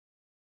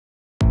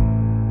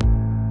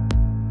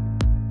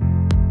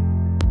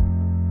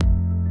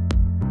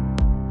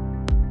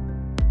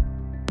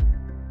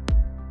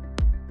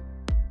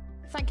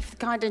the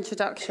kind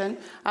introduction.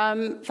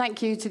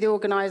 Thank you to the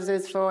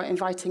organisers for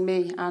inviting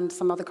me and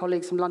some other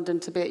colleagues from London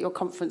to be at your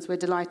conference. We're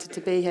delighted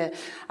to be here.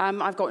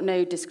 I've got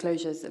no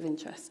disclosures of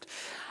interest.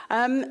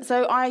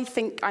 So I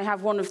think I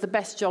have one of the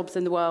best jobs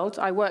in the world.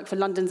 I work for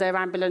London's Air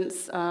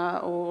Ambulance,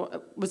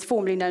 or was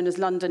formerly known as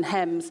London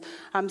HEMS.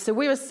 So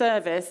we're a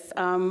service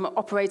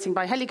operating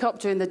by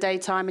helicopter in the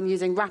daytime and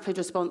using rapid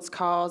response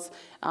cars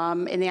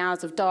in the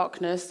hours of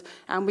darkness.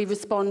 And we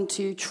respond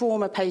to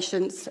trauma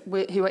patients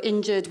who are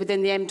injured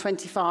within the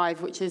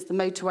M25, which is the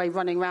motorway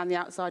running around the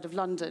outside of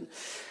London.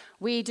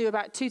 We do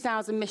about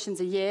 2,000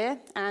 missions a year,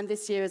 and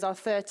this year is our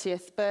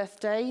 30th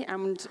birthday,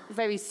 and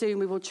very soon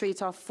we will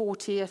treat our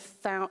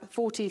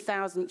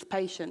 40,000th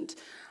patient.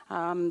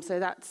 So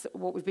that's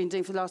what we've been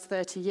doing for the last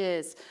 30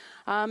 years.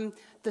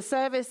 The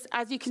service,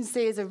 as you can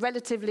see, is a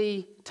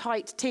relatively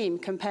tight team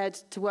compared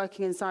to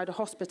working inside a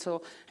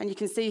hospital. And you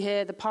can see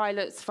here the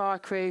pilots, fire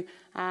crew,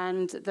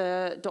 and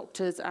the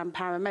doctors and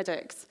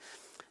paramedics.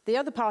 The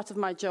other part of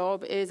my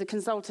job is a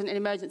consultant in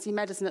emergency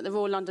medicine at the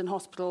Royal London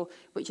Hospital,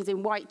 which is in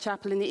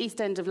Whitechapel in the East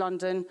End of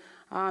London.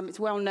 It's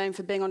well known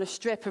for being on a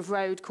strip of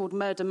road called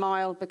Murder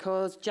Mile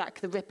because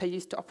Jack the Ripper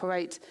used to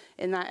operate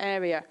in that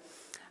area.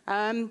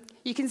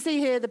 You can see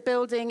here the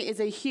building is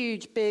a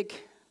huge, big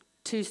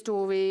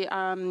two-storey,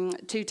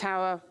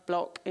 two-tower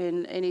block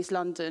in East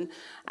London.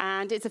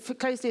 And it's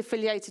closely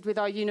affiliated with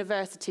our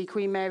university,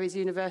 Queen Mary's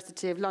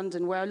University of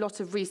London, where a lot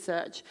of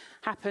research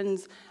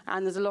happens,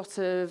 and there's a lot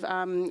of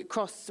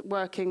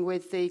cross-working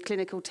with the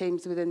clinical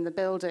teams within the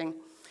building.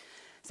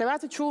 So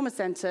as a trauma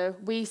centre,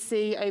 we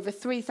see over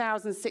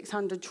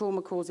 3,600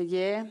 trauma calls a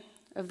year.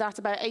 Of that,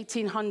 about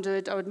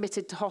 1,800 are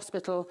admitted to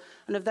hospital,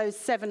 and of those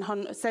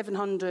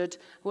 700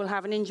 will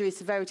have an injury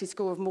severity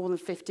score of more than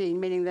 15,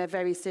 meaning they're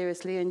very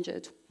seriously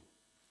injured.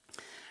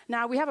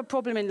 Now, we have a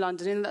problem in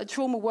London in that the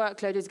trauma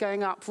workload is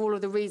going up for all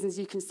of the reasons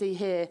you can see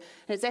here.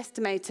 And it's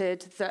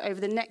estimated that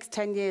over the next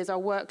 10 years, our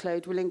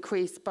workload will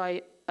increase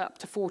by up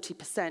to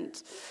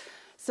 40%.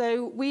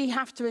 So we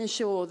have to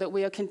ensure that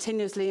we are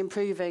continuously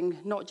improving,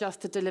 not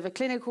just to deliver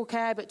clinical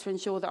care, but to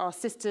ensure that our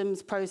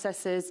systems,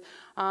 processes,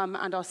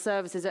 and our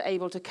services are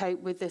able to cope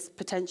with this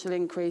potential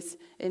increase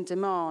in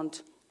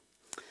demand.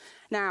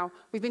 Now,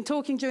 we've been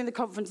talking during the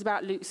conference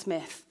about Luke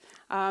Smith,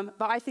 but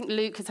I think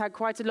Luke has had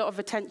quite a lot of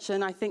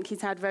attention. I think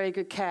he's had very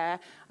good care.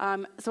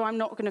 So I'm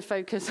not going to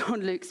focus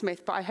on Luke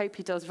Smith, but I hope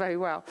he does very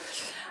well.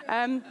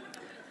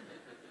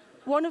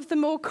 One of the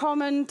more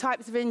common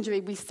types of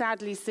injury we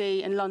sadly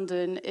see in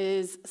London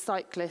is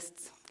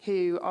cyclists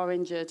who are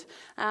injured.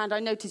 And I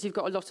notice you've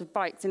got a lot of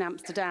bikes in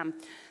Amsterdam.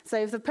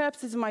 So for the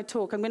purposes of my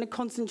talk, I'm going to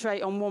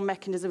concentrate on one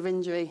mechanism of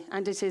injury,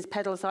 and it is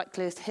pedal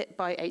cyclists hit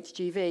by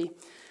HGV.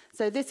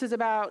 So this is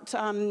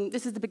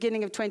the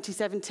beginning of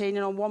 2017,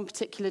 and on one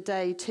particular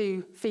day,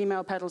 2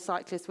 female pedal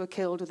cyclists were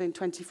killed within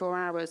 24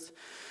 hours.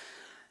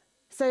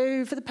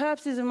 So for the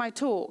purposes of my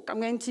talk, I'm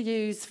going to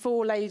use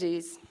 4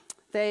 ladies.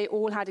 They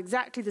all had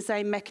exactly the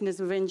same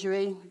mechanism of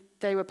injury.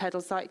 They were pedal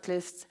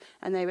cyclists,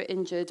 and they were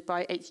injured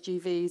by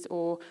HGVs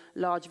or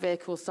large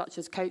vehicles such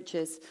as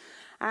coaches.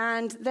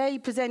 And they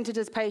presented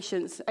as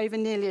patients over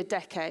nearly a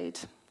decade.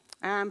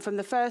 From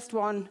the first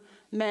one,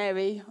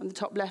 Mary, on the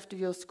top left of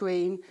your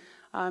screen,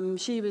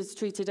 she was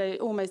treated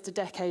almost a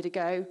decade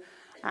ago.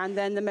 And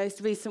then the most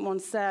recent one,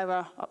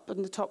 Sarah, up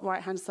on the top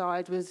right-hand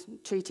side, was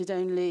treated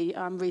only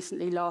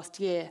recently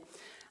last year.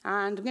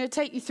 And I'm going to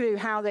take you through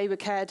how they were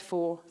cared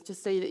for,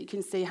 just so that you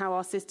can see how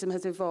our system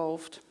has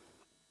evolved.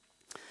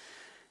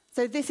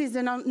 So this is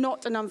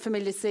not an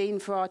unfamiliar scene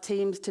for our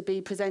teams to be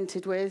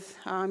presented with.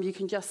 You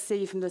can just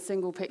see from the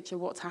single picture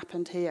what's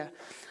happened here.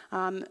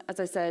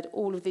 As I said,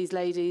 all of these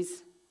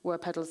ladies were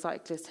pedal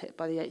cyclists hit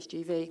by the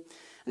HGV.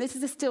 And this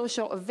is a still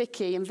shot of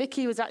Vicky. And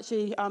Vicky was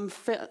actually,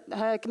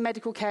 her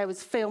medical care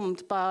was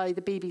filmed by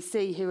the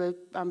BBC, who were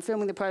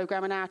filming the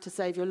programme An Hour to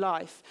Save Your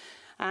Life.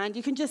 And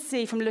you can just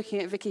see from looking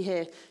at Vicky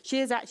here,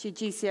 she is actually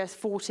GCS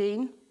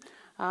 14.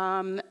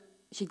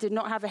 She did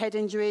not have a head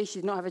injury, she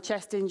did not have a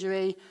chest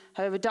injury.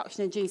 Her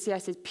reduction in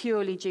GCS is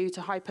purely due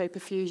to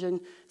hypoperfusion,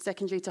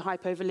 secondary to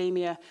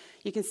hypovolemia.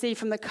 You can see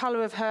from the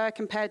colour of her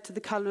compared to the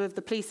colour of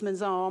the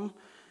policeman's arm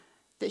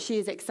that she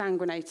is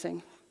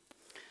exsanguinating.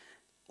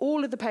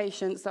 All of the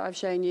patients that I've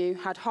shown you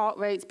had heart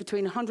rates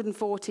between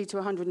 140 to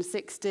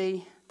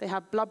 160. They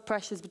had blood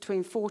pressures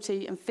between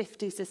 40 and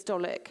 50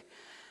 systolic.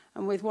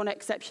 And with one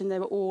exception, they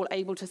were all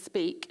able to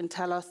speak and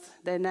tell us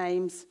their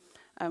names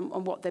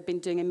and what they'd been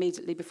doing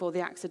immediately before the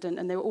accident.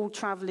 And they were all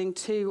travelling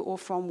to or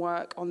from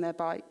work on their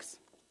bikes.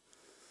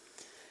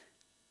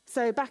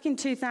 So back in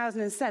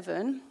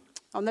 2007,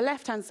 on the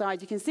left-hand side,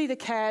 you can see the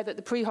care that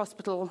the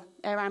pre-hospital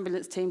air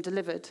ambulance team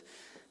delivered.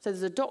 So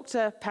there's a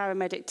doctor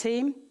paramedic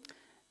team.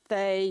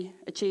 They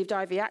achieved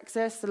IV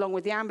access along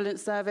with the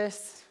ambulance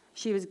service.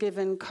 She was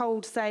given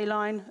cold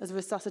saline as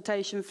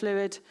resuscitation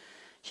fluid.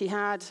 She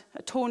had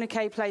a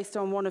tourniquet placed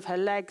on one of her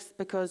legs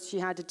because she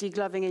had a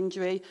degloving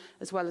injury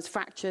as well as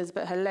fractures,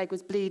 but her leg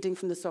was bleeding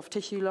from the soft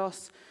tissue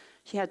loss.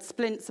 She had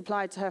splints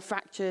applied to her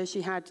fracture.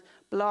 She had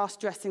blast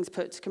dressings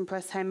put to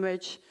compress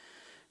hemorrhage.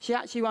 She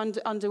actually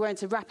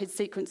underwent a rapid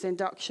sequence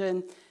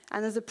induction,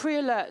 And there's a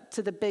pre-alert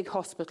to the big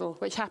hospital,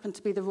 which happened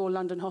to be the Royal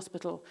London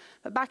Hospital.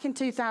 But back in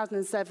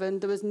 2007,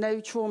 there was no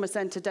trauma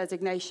centre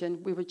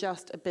designation. We were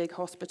just a big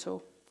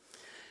hospital.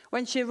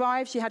 When she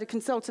arrived, she had a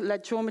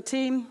consultant-led trauma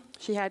team.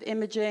 She had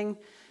imaging.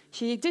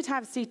 She did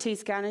have a CT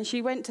scan, and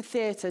she went to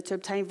theatre to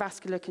obtain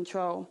vascular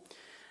control.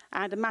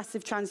 And a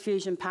massive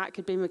transfusion pack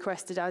had been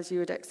requested, as you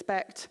would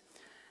expect.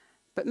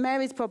 But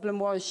Mary's problem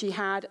was she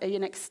had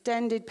an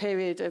extended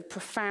period of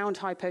profound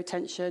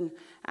hypotension,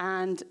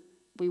 and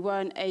we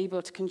weren't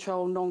able to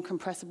control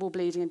non-compressible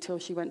bleeding until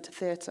she went to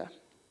theatre.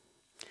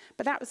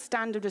 But that was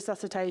standard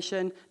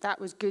resuscitation. That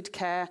was good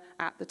care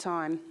at the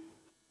time.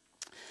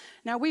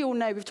 Now, we all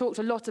know, we've talked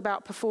a lot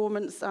about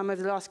performance over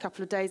the last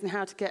couple of days and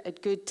how to get a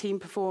good team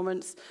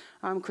performance.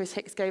 Chris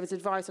Hicks gave us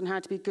advice on how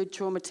to be good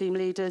trauma team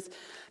leaders.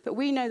 But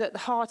we know that the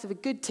heart of a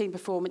good team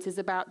performance is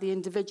about the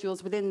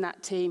individuals within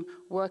that team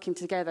working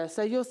together.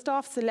 So your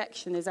staff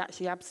selection is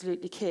actually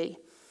absolutely key.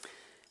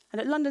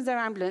 And at London's Air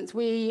Ambulance,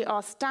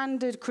 our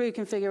standard crew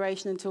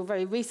configuration until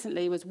very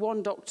recently was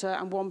 1 doctor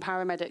and 1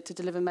 paramedic to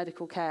deliver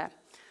medical care.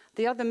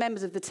 The other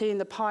members of the team,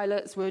 the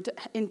pilots, would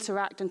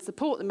interact and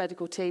support the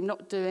medical team,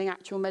 not doing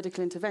actual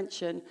medical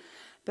intervention.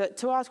 But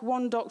to ask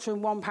 1 doctor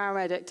and 1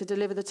 paramedic to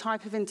deliver the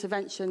type of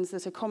interventions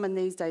that are common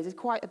these days is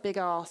quite a big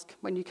ask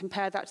when you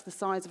compare that to the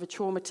size of a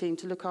trauma team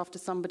to look after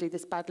somebody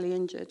this badly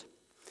injured.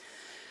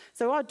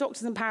 So our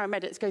doctors and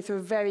paramedics go through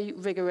a very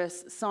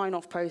rigorous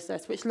sign-off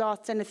process, which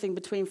lasts anything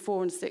between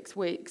 4 and 6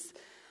 weeks.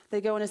 They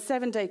go on a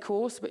 7-day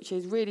course, which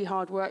is really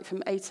hard work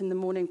from 8 in the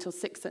morning till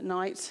 6 at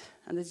night,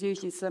 and there's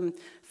usually some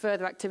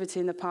further activity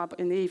in the pub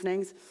in the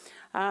evenings.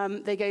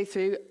 They go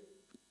through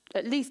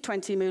at least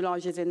 20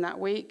 moulages in that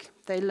week.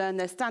 They learn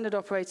their standard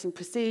operating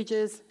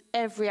procedures.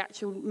 Every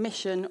actual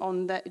mission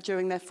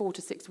during their 4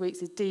 to 6 weeks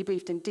is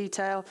debriefed in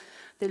detail.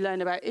 They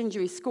learn about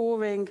injury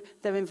scoring.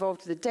 They're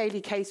involved with a daily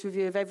case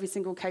review of every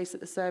single case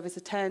that the service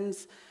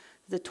attends.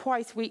 There's a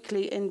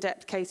twice-weekly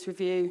in-depth case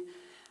review.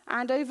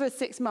 And over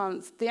 6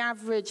 months, the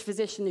average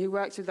physician who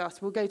works with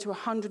us will go to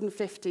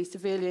 150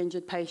 severely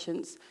injured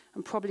patients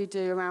and probably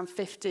do around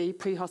 50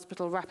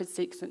 pre-hospital rapid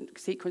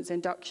sequence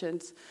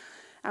inductions.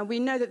 And we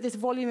know that this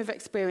volume of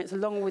experience,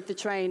 along with the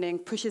training,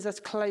 pushes us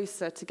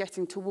closer to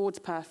getting towards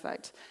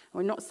perfect.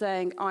 And we're not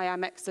saying I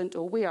am excellent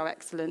or we are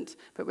excellent,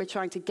 but we're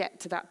trying to get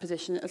to that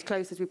position as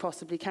close as we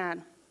possibly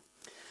can.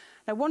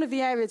 Now, one of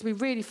the areas we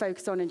really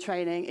focus on in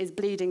training is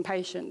bleeding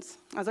patients.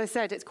 As I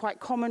said, it's quite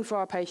common for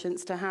our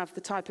patients to have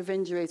the type of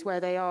injuries where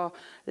they are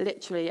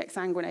literally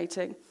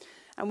exsanguinating.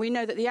 And we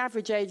know that the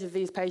average age of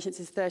these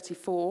patients is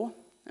 34.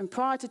 And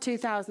prior to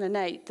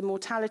 2008, the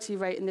mortality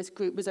rate in this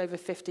group was over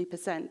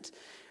 50%,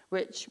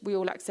 which we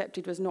all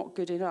accepted was not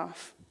good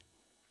enough.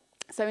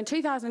 So in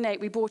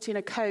 2008, we brought in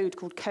a code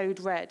called Code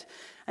Red.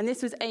 And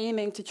this was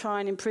aiming to try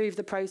and improve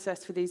the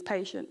process for these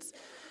patients.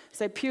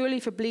 So purely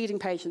for bleeding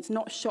patients,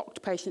 not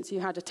shocked patients who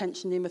had a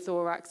tension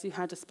pneumothorax, who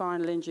had a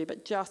spinal injury,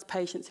 but just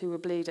patients who were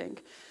bleeding.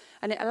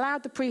 And it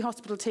allowed the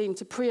pre-hospital team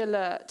to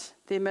pre-alert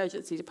the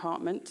emergency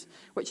department,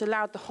 which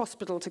allowed the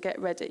hospital to get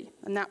ready.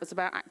 And that was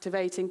about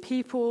activating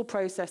people,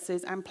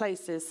 processes, and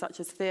places such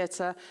as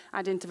theatre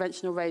and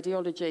interventional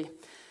radiology.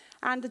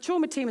 And the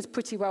trauma team is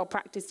pretty well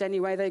practiced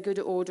anyway. They're good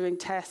at ordering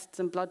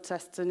tests and blood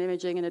tests and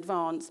imaging in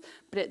advance.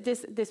 But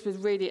this was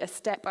really a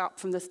step up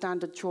from the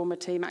standard trauma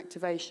team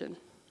activation.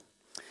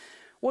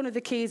 One of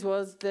the keys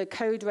was the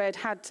Code Red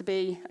had to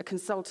be a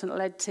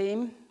consultant-led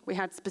team. We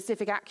had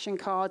specific action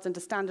cards and a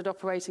standard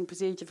operating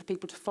procedure for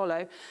people to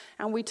follow.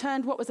 And we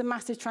turned what was a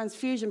massive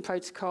transfusion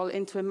protocol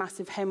into a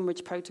massive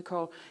hemorrhage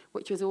protocol,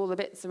 which was all the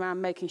bits around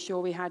making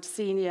sure we had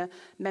senior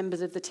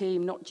members of the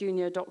team, not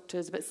junior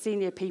doctors, but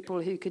senior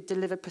people who could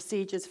deliver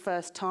procedures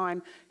first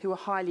time, who were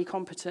highly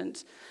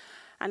competent.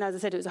 And as I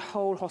said, it was a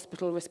whole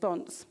hospital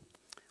response.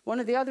 One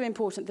of the other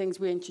important things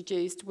we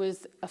introduced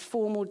was a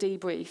formal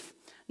debrief.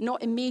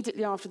 Not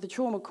immediately after the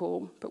trauma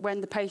call, but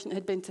when the patient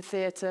had been to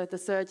theatre, the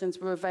surgeons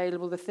were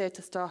available, the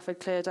theatre staff had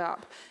cleared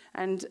up,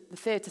 and the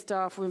theatre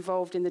staff were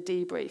involved in the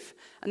debrief.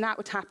 And that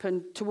would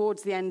happen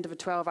towards the end of a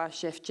 12-hour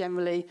shift.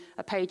 Generally,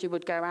 a pager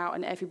would go out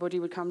and everybody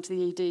would come to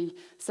the ED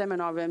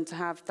seminar room to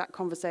have that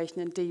conversation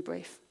and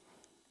debrief.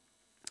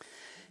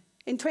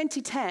 In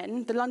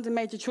 2010, the London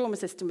Major Trauma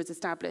System was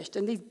established,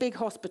 and these big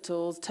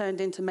hospitals turned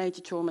into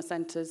major trauma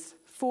centres.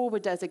 4 were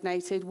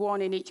designated,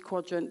 1 in each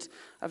quadrant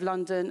of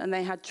London, and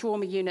they had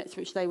trauma units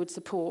which they would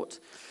support.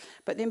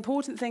 But the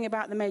important thing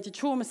about the major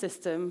trauma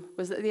system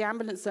was that the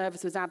ambulance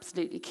service was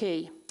absolutely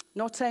key,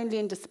 not only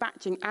in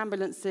dispatching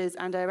ambulances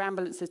and air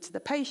ambulances to the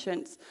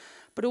patients,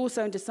 but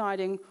also in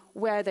deciding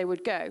where they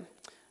would go.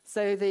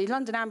 So the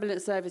London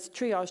Ambulance Service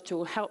triage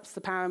tool helps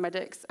the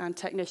paramedics and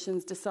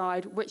technicians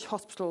decide which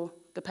hospital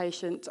the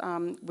patient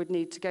would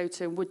need to go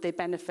to and would they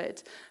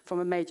benefit from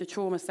a major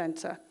trauma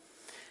centre.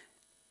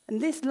 And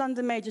this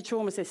London Major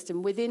Trauma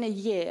System, within a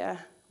year,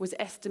 was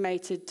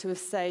estimated to have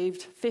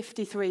saved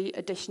 53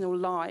 additional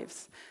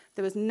lives.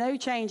 There was no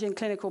change in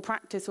clinical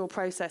practice or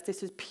process.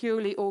 This was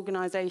purely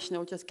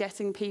organisational, just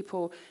getting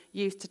people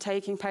used to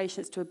taking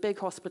patients to a big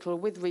hospital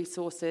with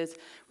resources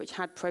which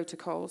had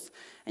protocols.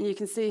 And you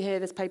can see here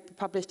this paper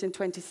published in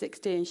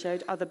 2016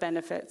 showed other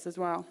benefits as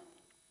well.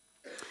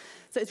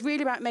 So it's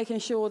really about making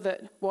sure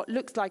that what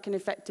looks like an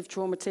effective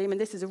trauma team, and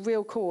this is a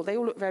real call, they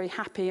all look very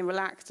happy and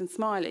relaxed and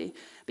smiley,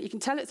 but you can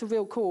tell it's a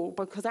real call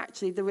because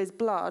actually there is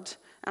blood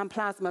and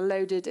plasma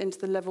loaded into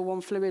the level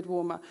 1 fluid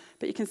warmer.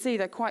 But you can see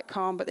they're quite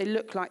calm, but they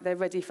look like they're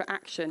ready for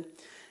action.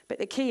 But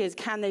the key is,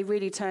 can they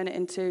really turn it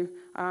into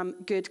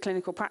good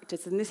clinical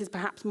practice? And this is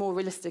perhaps more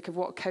realistic of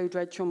what a code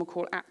red trauma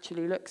call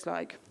actually looks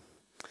like.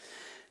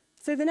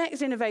 So the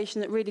next innovation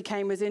that really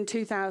came was in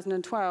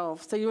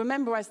 2012. So you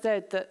remember I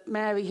said that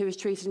Mary, who was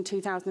treated in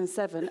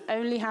 2007,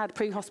 only had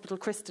pre-hospital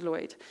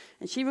crystalloid,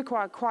 and she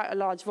required quite a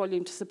large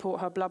volume to support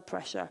her blood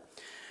pressure.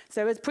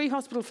 So as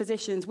pre-hospital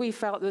physicians, we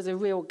felt there was a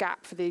real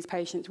gap for these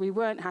patients. We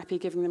weren't happy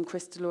giving them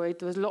crystalloid.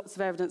 There was lots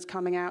of evidence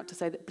coming out to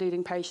say that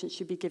bleeding patients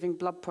should be giving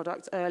blood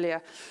products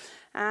earlier.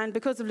 And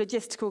because of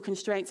logistical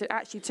constraints, it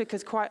actually took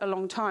us quite a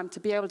long time to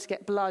be able to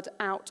get blood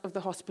out of the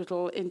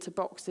hospital into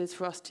boxes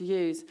for us to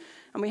use.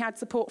 And we had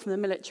support from the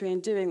military in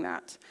doing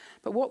that.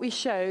 But what we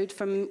showed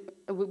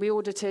we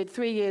audited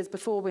 3 years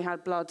before we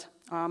had blood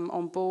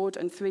on board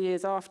and 3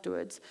 years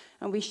afterwards.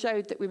 And we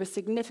showed that we were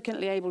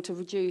significantly able to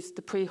reduce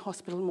the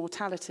pre-hospital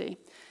mortality.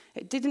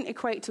 It didn't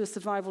equate to a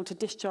survival to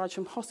discharge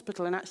from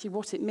hospital, and actually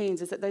what it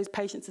means is that those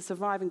patients are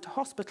surviving to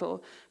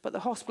hospital, but the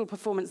hospital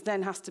performance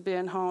then has to be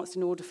enhanced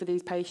in order for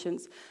these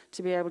patients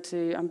to be able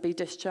to be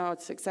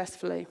discharged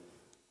successfully.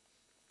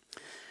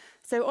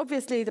 So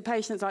obviously the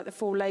patients, like the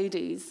 4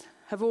 ladies,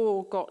 have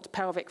all got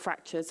pelvic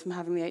fractures from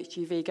having the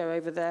HGV go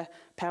over their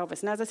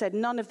pelvis. And as I said,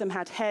 none of them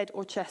had head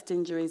or chest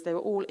injuries. They were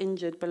all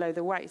injured below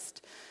the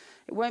waist.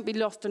 It won't be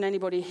lost on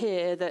anybody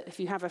here that if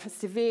you have a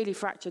severely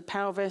fractured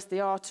pelvis,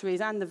 the arteries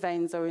and the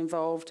veins are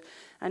involved,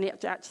 and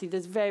actually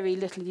there's very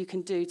little you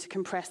can do to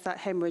compress that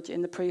hemorrhage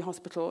in the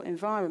pre-hospital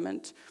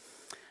environment.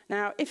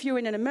 Now, if you're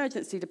in an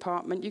emergency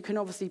department, you can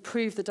obviously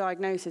prove the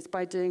diagnosis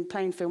by doing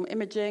plain film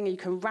imaging, and you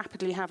can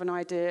rapidly have an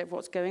idea of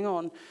what's going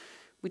on.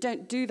 We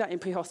don't do that in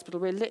pre-hospital.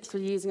 We're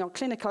literally using our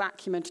clinical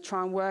acumen to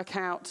try and work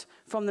out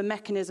from the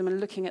mechanism and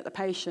looking at the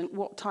patient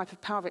what type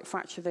of pelvic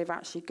fracture they've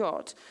actually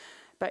got.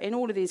 But in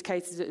all of these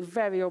cases, it was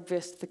very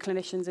obvious to the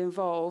clinicians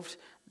involved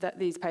that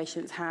these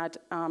patients had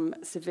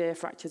severe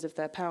fractures of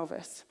their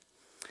pelvis.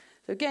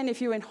 So again,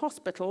 if you're in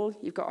hospital,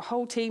 you've got a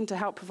whole team to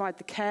help provide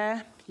the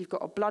care. You've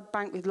got a blood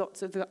bank with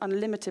lots of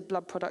unlimited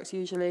blood products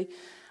usually,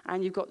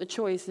 and you've got the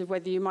choice of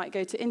whether you might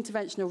go to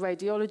interventional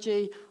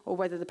radiology or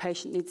whether the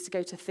patient needs to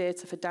go to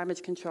theatre for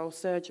damage control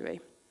surgery.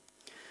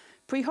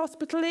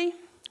 Pre-hospitally,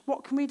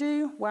 what can we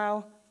do?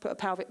 Well, put a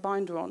pelvic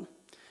binder on.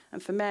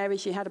 And for Mary,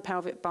 she had a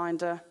pelvic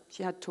binder,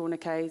 she had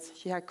tourniquets,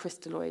 she had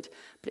crystalloid,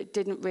 but it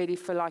didn't really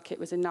feel like it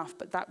was enough,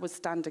 but that was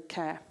standard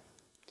care.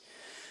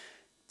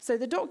 So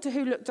the doctor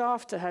who looked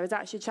after her is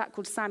actually a chap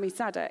called Sami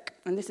Sadek,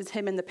 and this is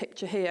him in the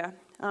picture here.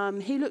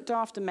 He looked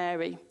after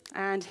Mary,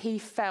 and he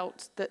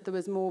felt that there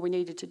was more we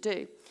needed to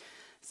do.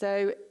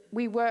 So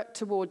we worked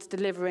towards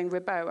delivering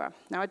Reboa.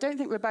 Now, I don't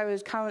think Reboa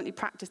is currently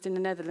practiced in the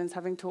Netherlands,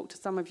 having talked to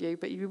some of you,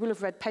 but you will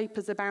have read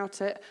papers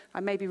about it. I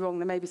may be wrong,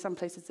 there may be some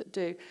places that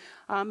do.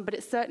 But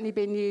it's certainly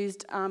been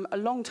used a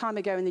long time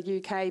ago in the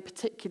UK,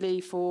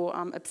 particularly for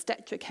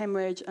obstetric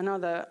hemorrhage and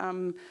other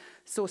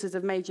sources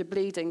of major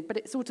bleeding, but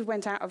it sort of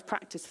went out of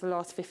practice for the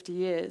last 50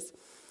 years.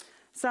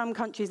 Some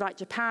countries like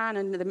Japan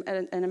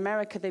and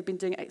America, they've been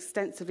doing it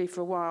extensively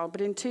for a while,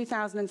 but in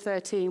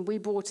 2013, we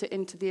brought it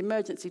into the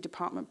emergency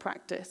department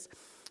practice.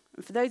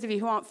 And for those of you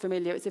who aren't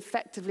familiar, it's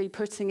effectively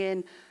putting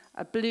in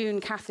a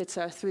balloon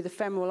catheter through the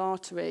femoral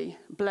artery,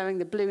 blowing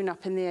the balloon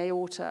up in the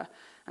aorta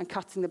and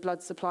cutting the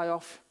blood supply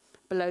off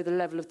below the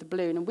level of the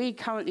balloon. And we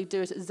currently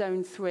do it at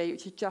zone 3,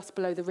 which is just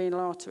below the renal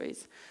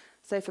arteries.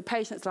 So for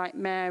patients like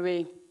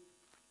Mary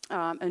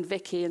and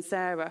Vicky and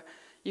Sarah,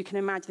 you can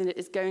imagine that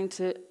it's going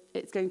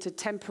to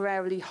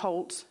temporarily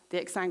halt the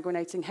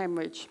exsanguinating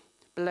hemorrhage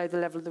below the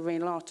level of the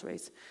renal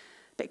arteries.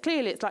 But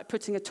clearly it's like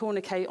putting a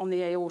tourniquet on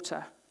the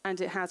aorta, and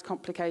it has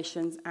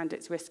complications and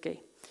it's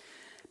risky.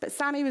 But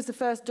Sami was the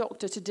first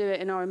doctor to do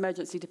it in our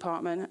emergency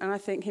department, and I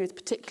think he was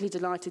particularly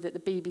delighted that the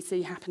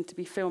BBC happened to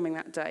be filming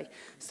that day.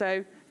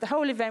 So the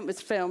whole event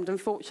was filmed.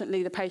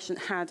 Unfortunately, the patient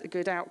had a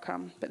good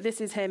outcome. But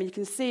this is him, and you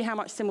can see how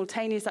much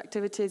simultaneous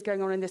activity is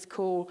going on in this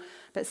call.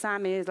 But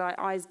Sami is like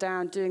eyes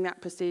down, doing that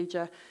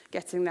procedure,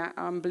 getting that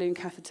balloon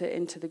catheter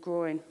into the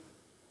groin.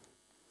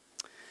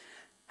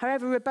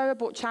 However, Reboa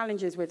brought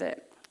challenges with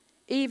it.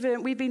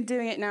 We've been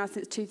doing it now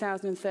since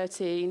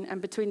 2013,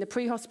 and between the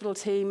pre-hospital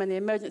team and the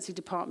emergency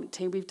department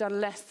team, we've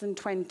done less than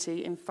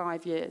 20 in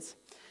 5 years.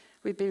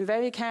 We've been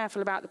very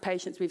careful about the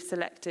patients we've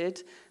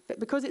selected, but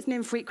because it's an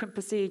infrequent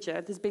procedure,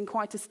 there's been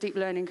quite a steep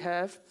learning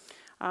curve.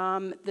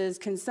 There's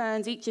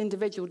concerns. Each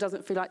individual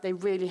doesn't feel like they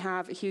really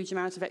have a huge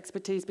amount of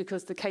expertise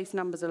because the case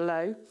numbers are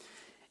low.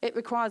 It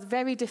requires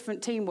very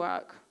different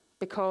teamwork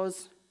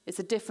because It's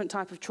a different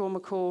type of trauma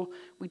call.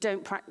 We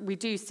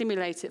do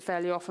simulate it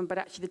fairly often, but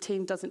actually the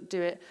team doesn't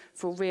do it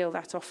for real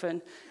that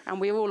often.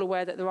 And we're all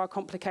aware that there are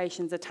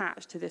complications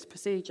attached to this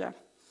procedure.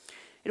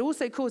 It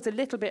also caused a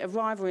little bit of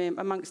rivalry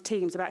amongst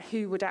teams about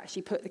who would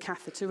actually put the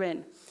catheter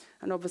in.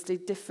 And obviously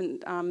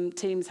different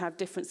teams have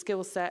different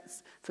skill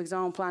sets. For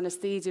example,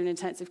 anaesthesia and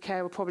intensive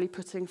care are probably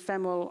putting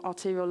femoral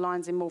arterial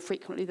lines in more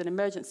frequently than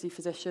emergency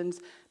physicians,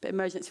 but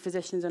emergency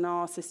physicians in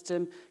our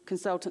system,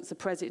 consultants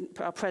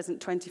are present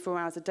 24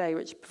 hours a day,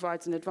 which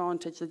provides an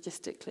advantage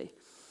logistically.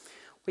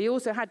 We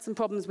also had some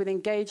problems with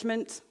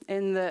engagement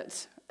in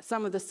that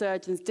some of the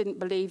surgeons didn't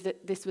believe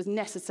that this was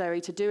necessary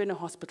to do in a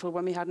hospital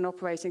when we had an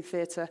operating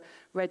theatre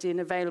ready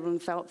and available,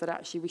 and felt that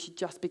actually we should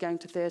just be going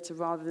to theatre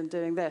rather than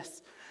doing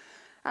this.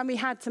 And we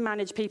had to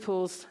manage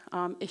people's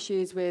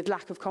issues with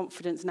lack of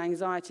confidence and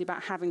anxiety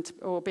about having to,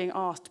 or being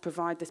asked to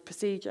provide this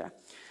procedure.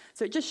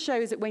 So it just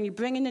shows that when you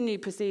bring in a new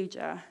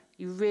procedure,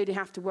 you really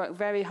have to work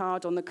very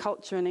hard on the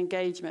culture and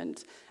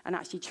engagement and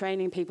actually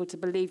training people to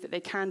believe that they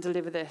can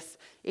deliver this.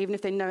 Even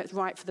if they know it's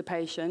right for the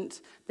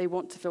patient, they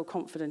want to feel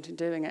confident in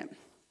doing it.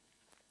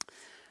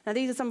 Now,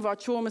 these are some of our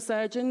trauma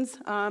surgeons.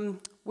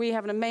 We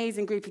have an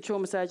amazing group of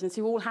trauma surgeons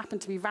who all happen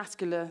to be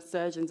vascular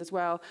surgeons as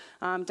well.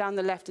 Down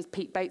the left is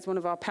Pete Bates, one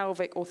of our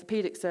pelvic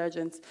orthopedic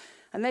surgeons.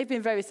 And they've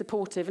been very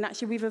supportive. And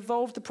actually, we've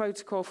evolved the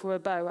protocol for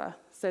Eboa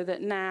so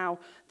that now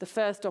the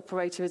first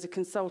operator is a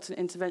consultant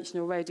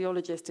interventional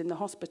radiologist in the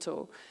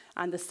hospital.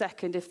 And the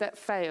second, if that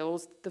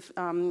fails,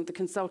 the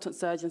consultant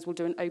surgeons will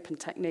do an open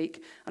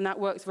technique. And that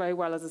works very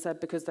well, as I said,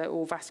 because they're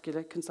all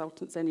vascular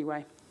consultants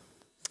anyway.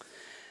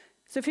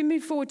 So if we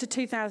move forward to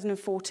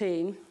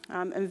 2014,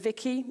 and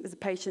Vicky is a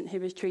patient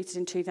who was treated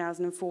in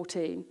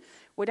 2014,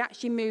 we'd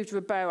actually moved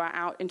Eboa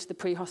out into the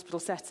pre-hospital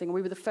setting.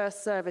 We were the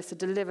first service to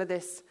deliver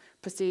this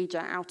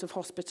procedure out of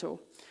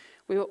hospital.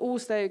 We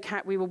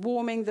were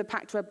warming the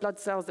packed red blood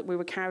cells that we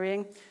were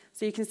carrying.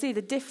 So you can see the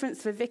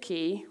difference for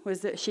Vicky was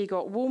that she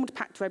got warmed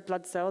packed red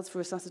blood cells for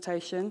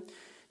resuscitation.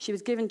 She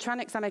was given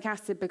tranexamic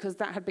acid because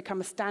that had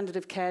become a standard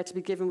of care to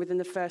be given within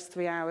the first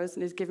 3 hours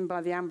and is given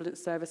by the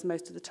ambulance service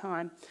most of the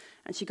time.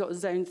 And she got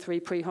zone 3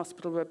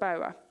 pre-hospital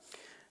Eboa.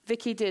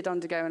 Vicky did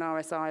undergo an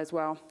RSI as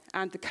well,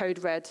 and the code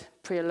red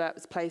pre-alert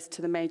was placed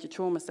to the major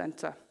trauma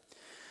centre.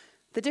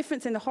 The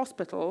difference in the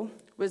hospital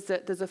was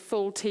that there's a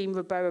full team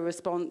Eboa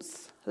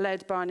response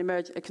led by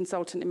a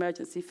consultant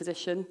emergency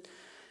physician.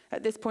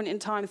 At this point in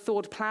time,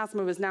 thawed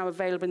plasma was now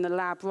available in the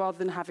lab rather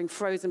than having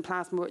frozen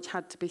plasma, which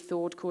had to be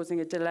thawed, causing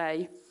a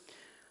delay.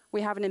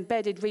 We have an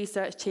embedded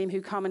research team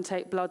who come and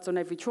take bloods on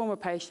every trauma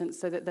patient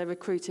so that they're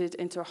recruited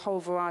into a whole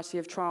variety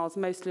of trials,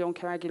 mostly on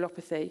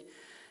coagulopathy.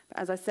 But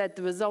as I said,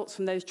 the results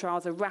from those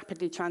trials are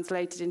rapidly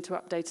translated into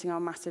updating our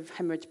massive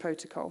hemorrhage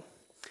protocol.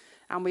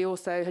 And we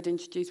also had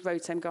introduced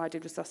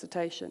ROTEM-guided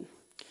resuscitation.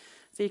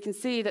 So you can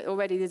see that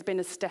already there's been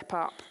a step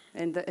up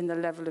in the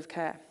level of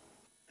care.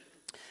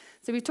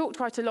 So we talked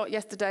quite a lot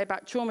yesterday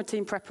about trauma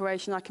team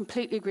preparation. I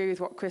completely agree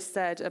with what Chris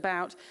said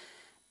about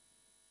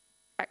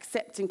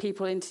accepting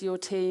people into your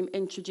team,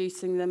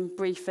 introducing them,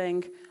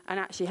 briefing, and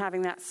actually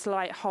having that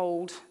slight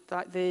hold,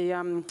 like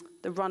the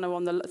runner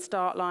on the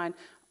start line.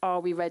 Are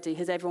we ready?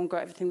 Has everyone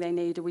got everything they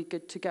need? Are we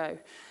good to go?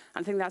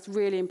 I think that's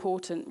really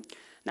important.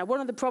 Now,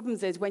 one of the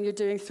problems is when you're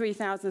doing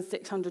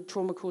 3,600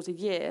 trauma calls a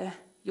year,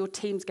 your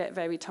teams get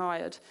very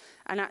tired.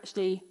 And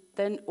actually,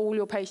 then all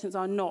your patients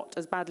are not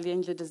as badly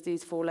injured as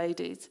these 4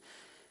 ladies.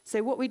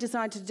 So what we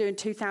decided to do in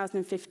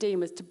 2015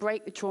 was to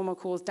break the trauma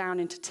calls down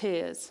into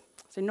tiers.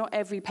 So not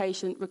every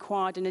patient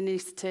required an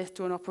anaesthetist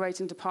or an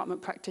operating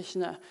department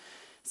practitioner.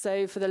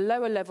 So for the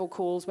lower level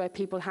calls where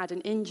people had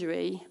an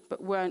injury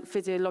but weren't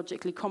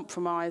physiologically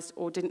compromised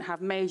or didn't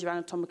have major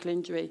anatomical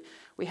injury,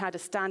 we had a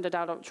standard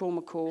adult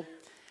trauma call.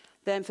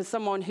 Then for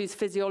someone whose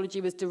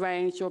physiology was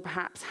deranged or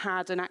perhaps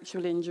had an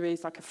actual injury,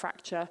 like a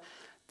fracture,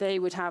 they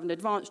would have an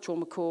advanced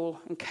trauma call,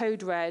 and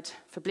code red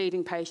for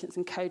bleeding patients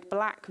and code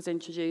black was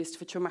introduced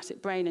for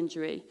traumatic brain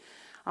injury.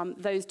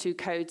 Those 2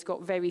 codes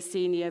got very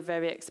senior,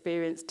 very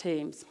experienced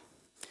teams.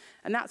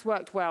 And that's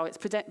worked well. It's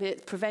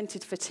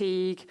prevented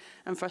fatigue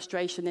and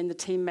frustration in the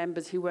team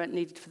members who weren't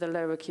needed for the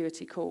lower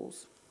acuity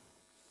calls.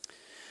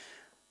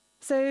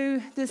 So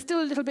there's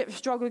still a little bit of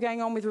struggle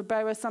going on with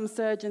Eboa. Some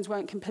surgeons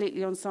weren't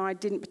completely on side,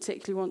 didn't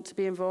particularly want to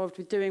be involved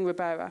with doing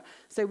Eboa.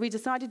 So we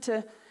decided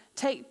to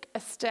take a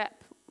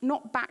step,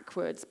 not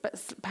backwards, but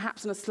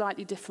perhaps on a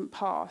slightly different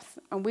path.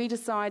 And we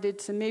decided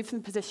to move from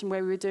the position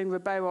where we were doing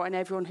Eboa on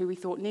everyone who we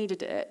thought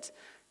needed it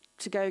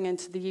to going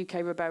into the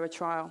UK Eboa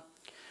trial.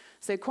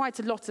 So quite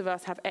a lot of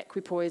us have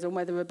equipoise on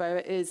whether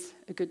Eboa is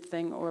a good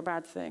thing or a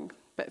bad thing.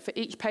 But for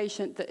each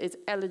patient that is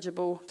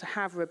eligible to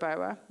have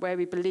Eboa, where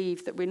we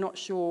believe that we're not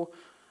sure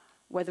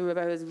whether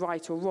Eboa is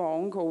right or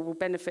wrong or will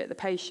benefit the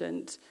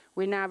patient,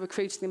 we're now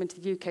recruiting them into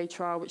the UK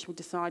trial, which will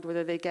decide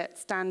whether they get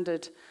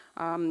standard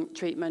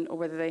treatment or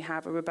whether they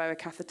have a Eboa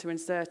catheter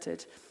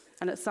inserted.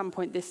 And at some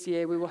point this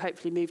year, we will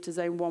hopefully move to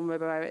zone 1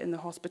 Eboa in the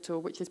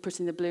hospital, which is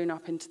putting the balloon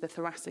up into the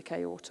thoracic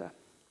aorta.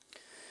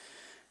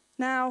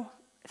 Now,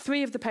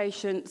 3 of the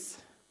patients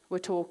were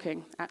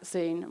talking at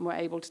scene and were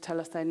able to tell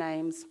us their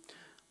names.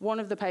 one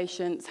of the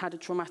patients had a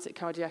traumatic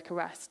cardiac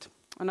arrest.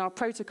 And our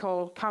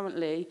protocol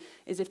currently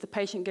is if the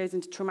patient goes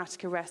into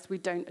traumatic arrest, we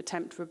don't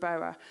attempt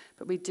Reboa,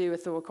 but we do a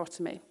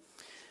thoracotomy.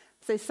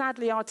 So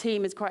sadly, our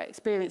team is quite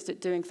experienced at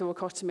doing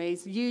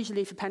thoracotomies,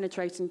 usually for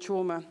penetrating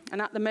trauma.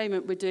 And at the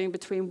moment, we're doing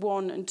between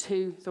 1 and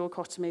 2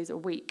 thoracotomies a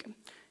week,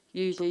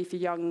 usually for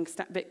young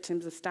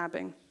victims of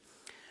stabbing.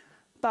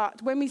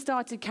 But when we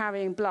started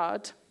carrying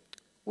blood,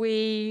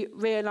 we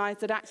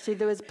realized that actually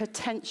there was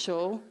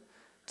potential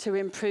to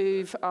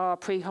improve our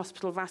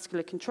pre-hospital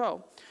vascular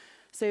control.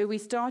 So we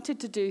started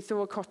to do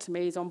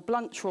thoracotomies on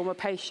blunt trauma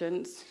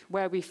patients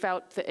where we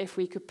felt that if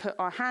we could put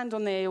our hand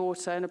on the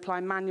aorta and apply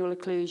manual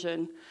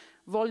occlusion,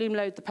 volume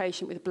load the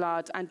patient with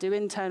blood and do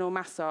internal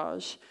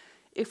massage,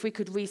 if we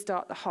could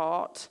restart the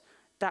heart,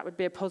 that would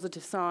be a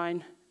positive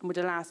sign and would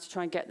allow us to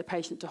try and get the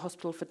patient to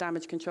hospital for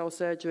damage control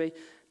surgery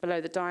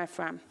below the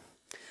diaphragm.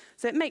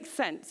 So it makes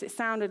sense. It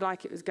sounded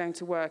like it was going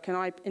to work, and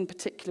I, in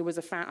particular, was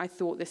a fan. I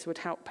thought this would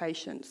help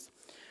patients.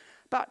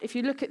 But if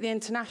you look at the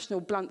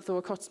international blunt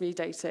thoracotomy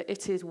data,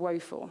 it is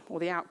woeful, or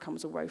the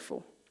outcomes are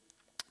woeful.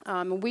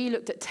 We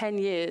looked at 10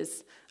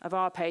 years of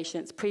our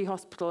patients,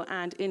 pre-hospital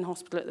and in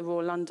hospital at the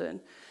Royal London.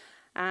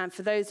 And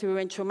for those who were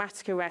in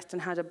traumatic arrest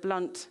and had a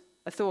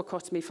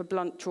thoracotomy for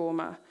blunt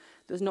trauma,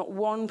 there was not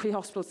one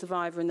pre-hospital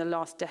survivor in the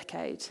last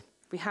decade.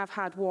 We have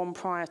had one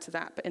prior to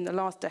that, but in the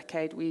last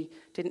decade, we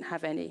didn't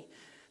have any.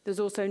 There's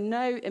also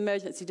no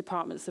emergency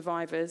department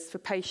survivors for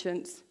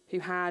patients who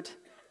had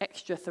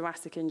extra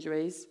thoracic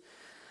injuries.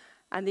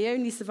 And the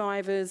only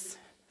survivors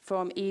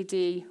from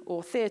ED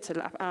or theatre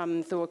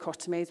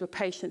thoracotomies were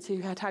patients who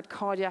had had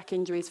cardiac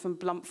injuries from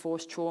blunt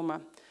force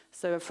trauma.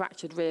 So a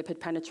fractured rib had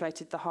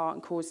penetrated the heart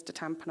and caused a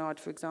tamponade,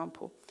 for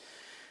example.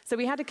 So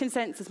we had a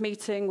consensus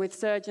meeting with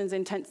surgeons,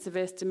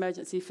 intensivists,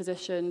 emergency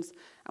physicians,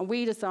 and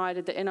we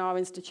decided that in our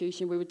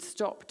institution we would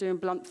stop doing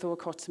blunt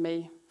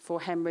thoracotomy for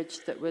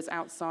hemorrhage that was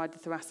outside the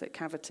thoracic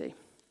cavity.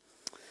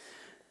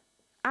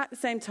 At the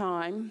same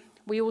time,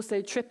 we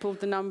also tripled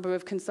the number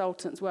of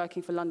consultants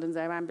working for London's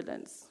Air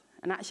Ambulance.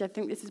 And actually, I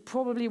think this is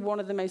probably one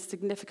of the most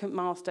significant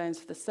milestones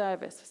for the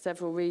service for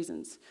several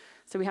reasons.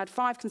 So we had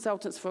 5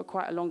 consultants for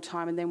quite a long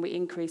time, and then we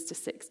increased to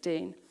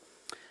 16.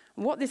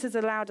 And what this has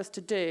allowed us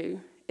to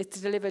do is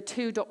to deliver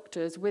 2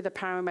 doctors with a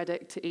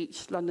paramedic to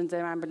each London's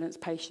Air Ambulance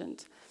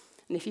patient.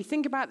 And if you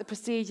think about the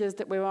procedures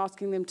that we're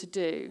asking them to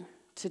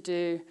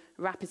do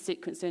rapid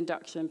sequence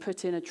induction,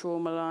 put in a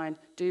trauma line,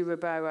 do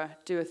Reboa,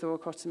 do a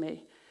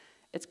thoracotomy,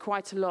 it's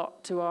quite a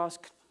lot to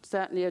ask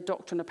certainly a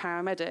doctor and a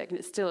paramedic, and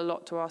it's still a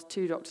lot to ask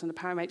 2 doctors and a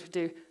paramedic to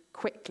do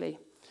quickly,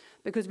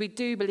 because we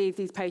do believe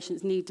these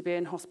patients need to be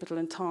in hospital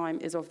and time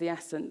is of the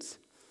essence.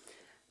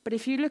 But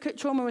if you look at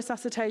trauma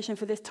resuscitation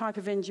for this type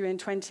of injury in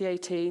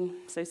 2018,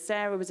 so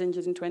Sarah was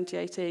injured in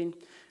 2018,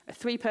 a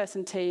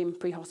 3-person team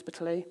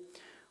pre-hospitally,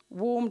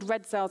 warmed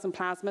red cells and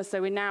plasma,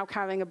 so we're now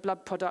carrying a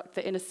blood product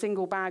that in a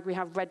single bag we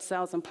have red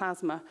cells and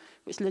plasma,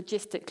 which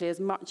logistically is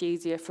much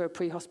easier for a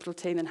pre-hospital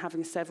team than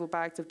having several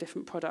bags of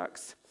different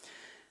products.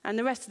 And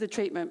the rest of the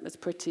treatment was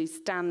pretty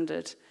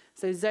standard.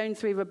 So zone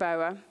 3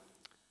 Reboa,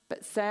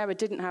 but Sarah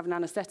didn't have an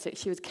anaesthetic,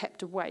 she was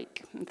kept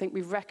awake. I think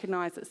we've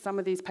recognised that some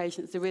of these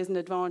patients, there is an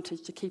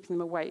advantage to keeping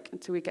them awake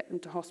until we get them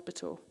to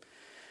hospital.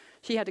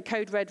 She had a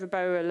code red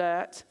Reboa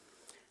alert.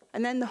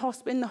 And then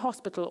in the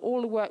hospital,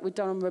 all the work we've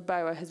done on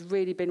Reboa has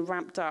really been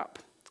ramped up.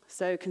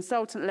 So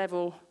consultant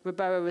level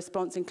Reboa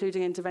response,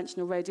 including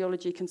interventional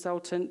radiology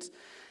consultant,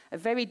 a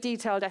very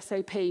detailed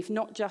SOP,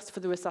 not just for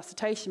the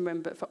resuscitation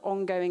room, but for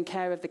ongoing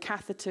care of the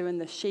catheter and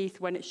the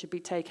sheath when it should be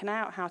taken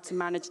out, how to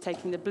manage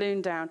taking the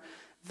balloon down,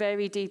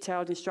 very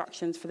detailed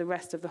instructions for the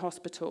rest of the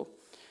hospital.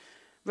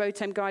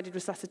 Rotem guided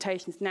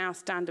resuscitation is now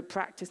standard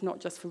practice, not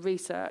just for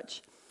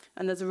research.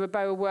 And there's a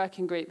Reboa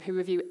working group who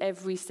review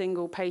every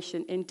single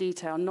patient in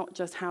detail, not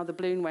just how the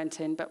balloon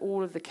went in, but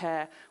all of the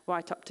care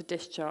right up to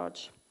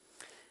discharge.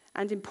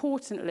 And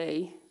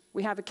importantly,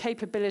 we have a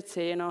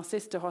capability in our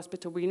sister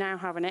hospital. We now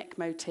have an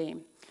ECMO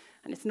team.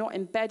 And it's not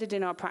embedded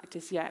in our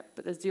practice yet,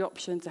 but there's the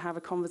option to have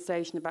a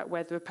conversation about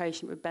whether a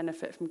patient would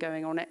benefit from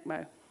going on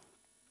ECMO.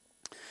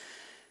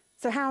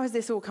 So how has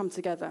this all come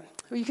together?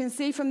 Well, you can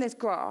see from this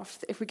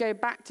graph, if we go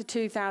back to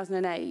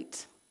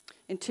 2008,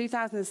 in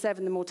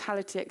 2007, the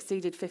mortality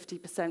exceeded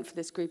 50% for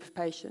this group of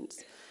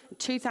patients. In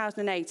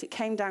 2008, it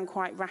came down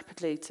quite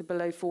rapidly to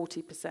below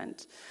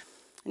 40%.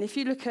 And if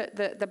you look at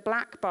the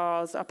black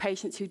bars are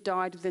patients who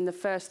died within the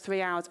first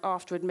 3 hours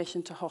after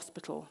admission to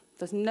hospital.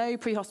 There's no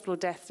pre-hospital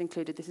deaths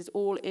included. This is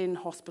all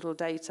in-hospital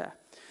data.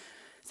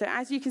 So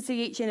as you can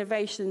see, each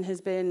innovation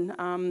has been,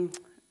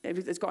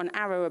 it's got an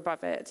arrow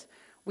above it.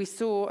 We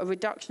saw a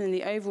reduction in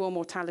the overall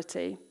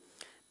mortality.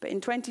 But in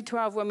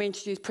 2012, when we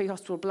introduced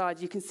pre-hospital blood,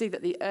 you can see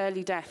that the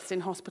early deaths in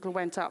hospital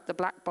went up. The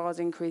black bars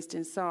increased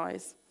in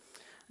size.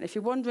 And if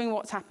you're wondering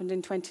what's happened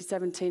in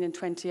 2017 and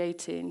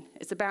 2018,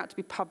 it's about to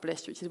be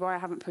published, which is why I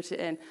haven't put it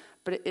in,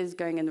 but it is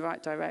going in the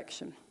right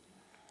direction.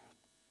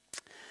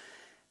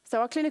 So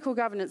our clinical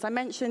governance, I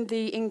mentioned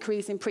the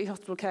increase in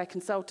pre-hospital care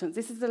consultants.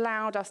 This has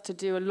allowed us to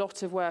do a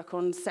lot of work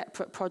on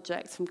separate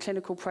projects, from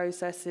clinical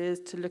processes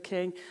to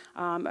looking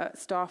at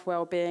staff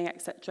well-being,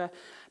 etc.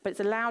 But it's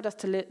allowed us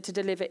to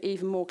deliver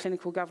even more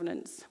clinical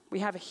governance. We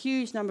have a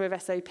huge number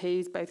of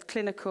SOPs, both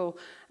clinical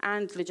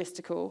and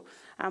logistical,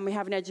 and we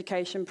have an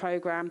education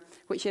programme,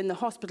 which in the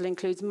hospital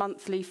includes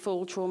monthly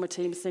full trauma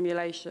team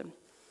simulation.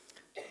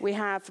 We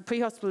have for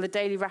pre-hospital a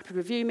daily rapid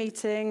review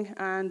meeting,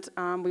 and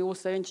we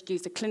also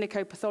introduced a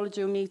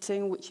clinico-pathological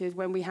meeting, which is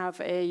when we have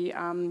a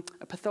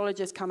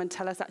pathologist come and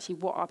tell us actually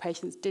what our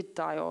patients did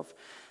die of.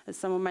 As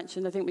someone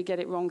mentioned, I think we get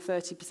it wrong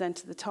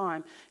 30% of the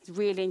time. It's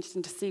really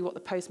interesting to see what the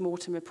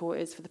post-mortem report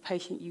is for the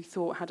patient you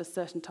thought had a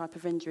certain type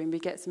of injury, and we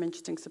get some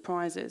interesting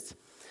surprises.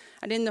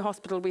 And in the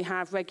hospital, we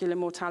have regular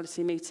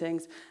mortality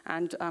meetings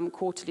and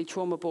quarterly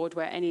trauma board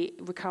where any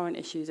recurrent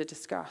issues are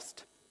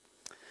discussed.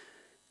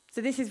 So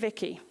this is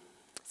Vicky.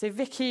 So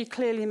Vicky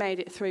clearly made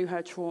it through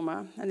her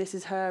trauma, and this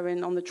is her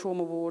on the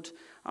trauma ward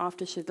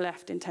after she'd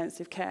left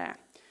intensive care.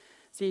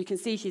 So you can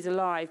see she's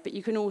alive, but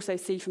you can also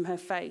see from her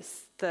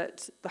face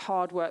that the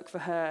hard work for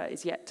her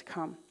is yet to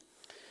come.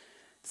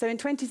 So in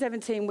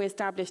 2017, we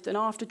established an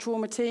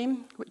after-trauma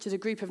team, which is a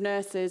group of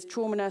nurses,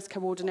 trauma nurse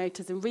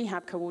coordinators and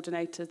rehab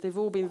coordinators. They've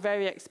all been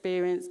very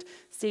experienced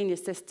senior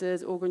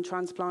sisters, organ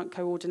transplant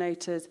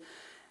coordinators.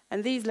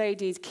 And these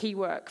ladies key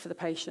work for the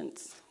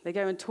patients. They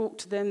go and talk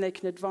to them, they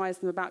can advise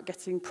them about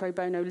getting pro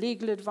bono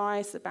legal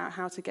advice, about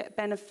how to get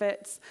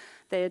benefits.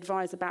 They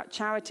advise about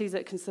charities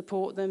that can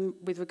support them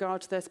with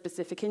regard to their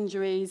specific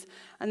injuries,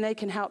 and they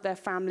can help their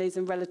families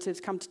and relatives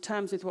come to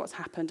terms with what's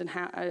happened and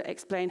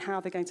explain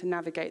how they're going to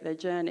navigate their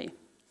journey.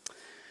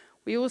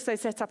 We also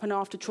set up an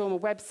after-trauma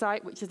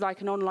website, which is like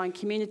an online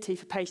community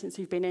for patients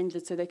who've been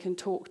injured so they can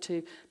talk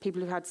to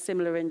people who've had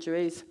similar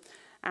injuries.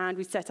 And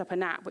we set up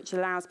an app which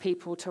allows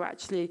people to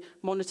actually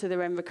monitor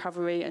their own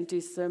recovery and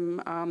do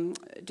some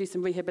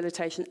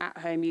rehabilitation at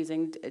home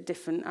using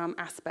different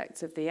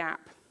aspects of the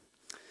app.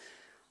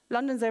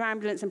 London's Air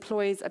Ambulance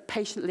employs a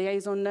patient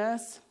liaison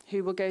nurse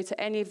who will go to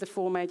any of the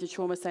 4 major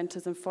trauma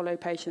centres and follow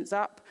patients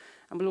up,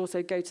 and will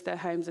also go to their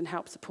homes and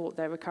help support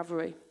their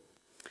recovery.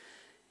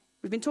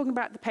 We've been talking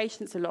about the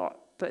patients a lot,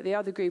 but the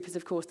other group is,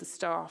 of course, the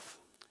staff.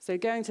 So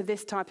going to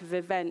this type of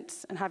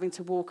event and having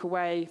to walk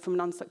away from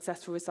an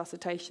unsuccessful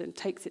resuscitation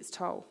takes its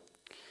toll.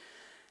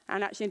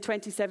 And actually in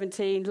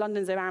 2017,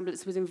 London's Air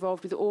Ambulance was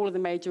involved with all of the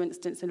major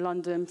incidents in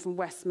London, from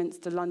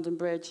Westminster, London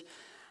Bridge.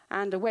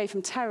 And away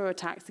from terror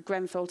attacks, the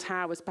Grenfell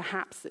Tower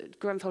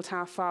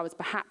fire was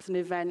perhaps an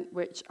event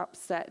which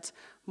upset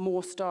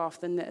more staff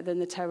than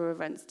the terror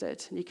events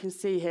did. And you can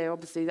see here,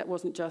 obviously, that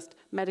wasn't just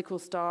medical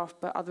staff,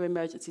 but other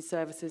emergency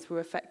services were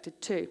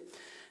affected too.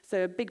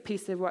 So a big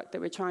piece of work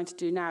that we're trying to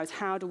do now is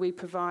how do we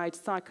provide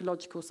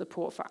psychological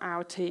support for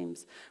our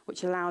teams,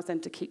 which allows them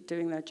to keep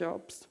doing their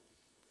jobs.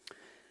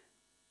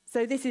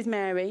 So this is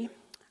Mary.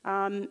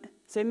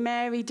 So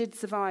Mary did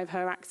survive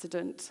her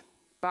accident,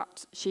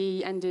 but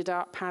she ended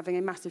up having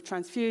a massive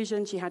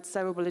transfusion. She had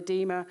cerebral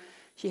edema.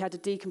 She had a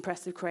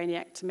decompressive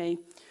craniectomy.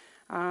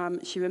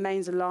 She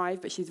remains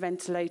alive, but she's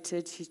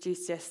ventilated. She's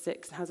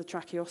GCS6 and has a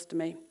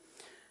tracheostomy.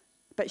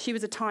 But she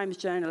was a Times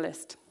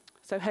journalist.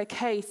 So her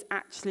case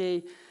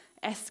actually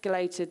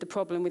escalated the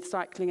problem with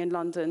cycling in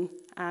London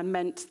and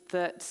meant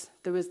that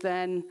there was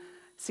then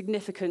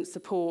significant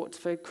support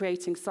for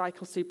creating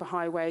cycle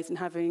superhighways and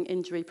having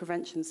injury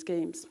prevention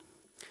schemes.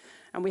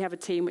 And we have a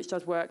team which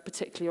does work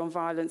particularly on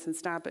violence and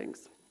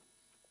stabbings.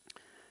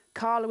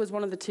 Carla was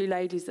one of the 2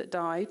 ladies that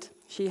died.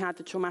 She had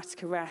the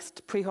traumatic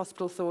arrest,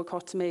 pre-hospital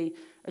thoracotomy,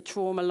 a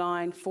trauma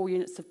line, 4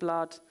 units of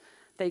blood.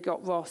 They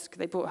got ROSC.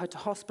 They brought her to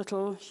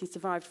hospital. She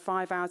survived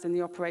 5 hours in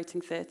the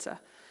operating theatre.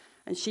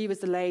 And she was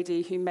the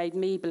lady who made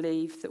me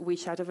believe that we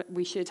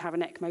should have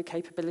an ECMO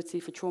capability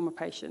for trauma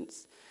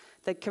patients.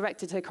 They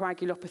corrected her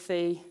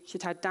coagulopathy.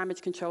 She'd had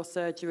damage control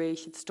surgery.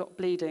 She'd stopped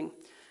bleeding,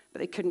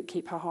 but they couldn't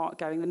keep her heart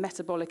going. The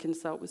metabolic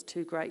insult was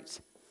too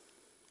great.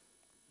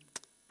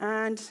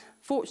 And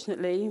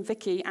fortunately,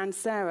 Vicky and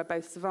Sarah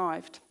both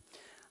survived.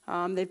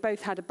 They've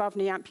both had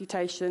above-knee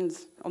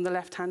amputations on the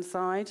left-hand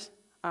side.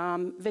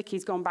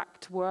 Vicky's gone back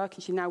to work,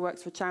 and she now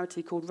works for a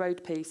charity called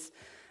Road Peace.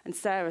 And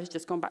Sarah's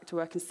just gone back to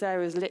work, and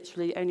Sarah's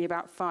literally only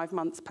about 5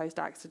 months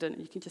post-accident.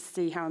 You can just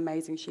see how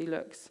amazing she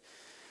looks.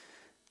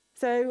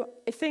 So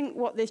I think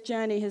what this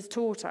journey has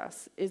taught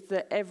us is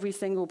that every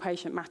single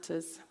patient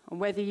matters. And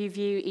whether you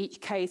view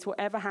each case,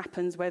 whatever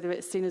happens, whether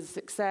it's seen as a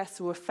success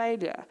or a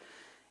failure,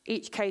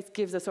 each case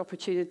gives us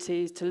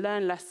opportunities to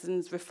learn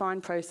lessons, refine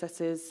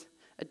processes,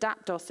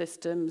 adapt our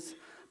systems,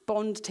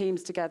 bond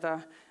teams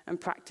together,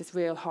 and practice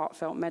real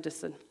heartfelt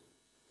medicine.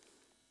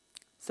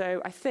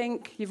 So I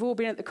think you've all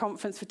been at the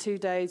conference for 2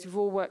 days, you've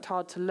all worked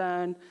hard to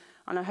learn,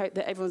 and I hope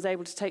that everyone's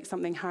able to take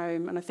something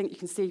home. And I think you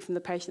can see from the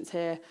patients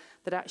here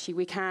that actually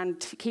we can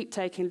keep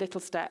taking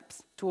little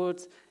steps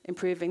towards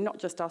improving not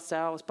just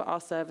ourselves, but our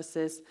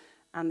services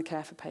and the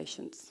care for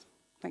patients.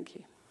 Thank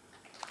you.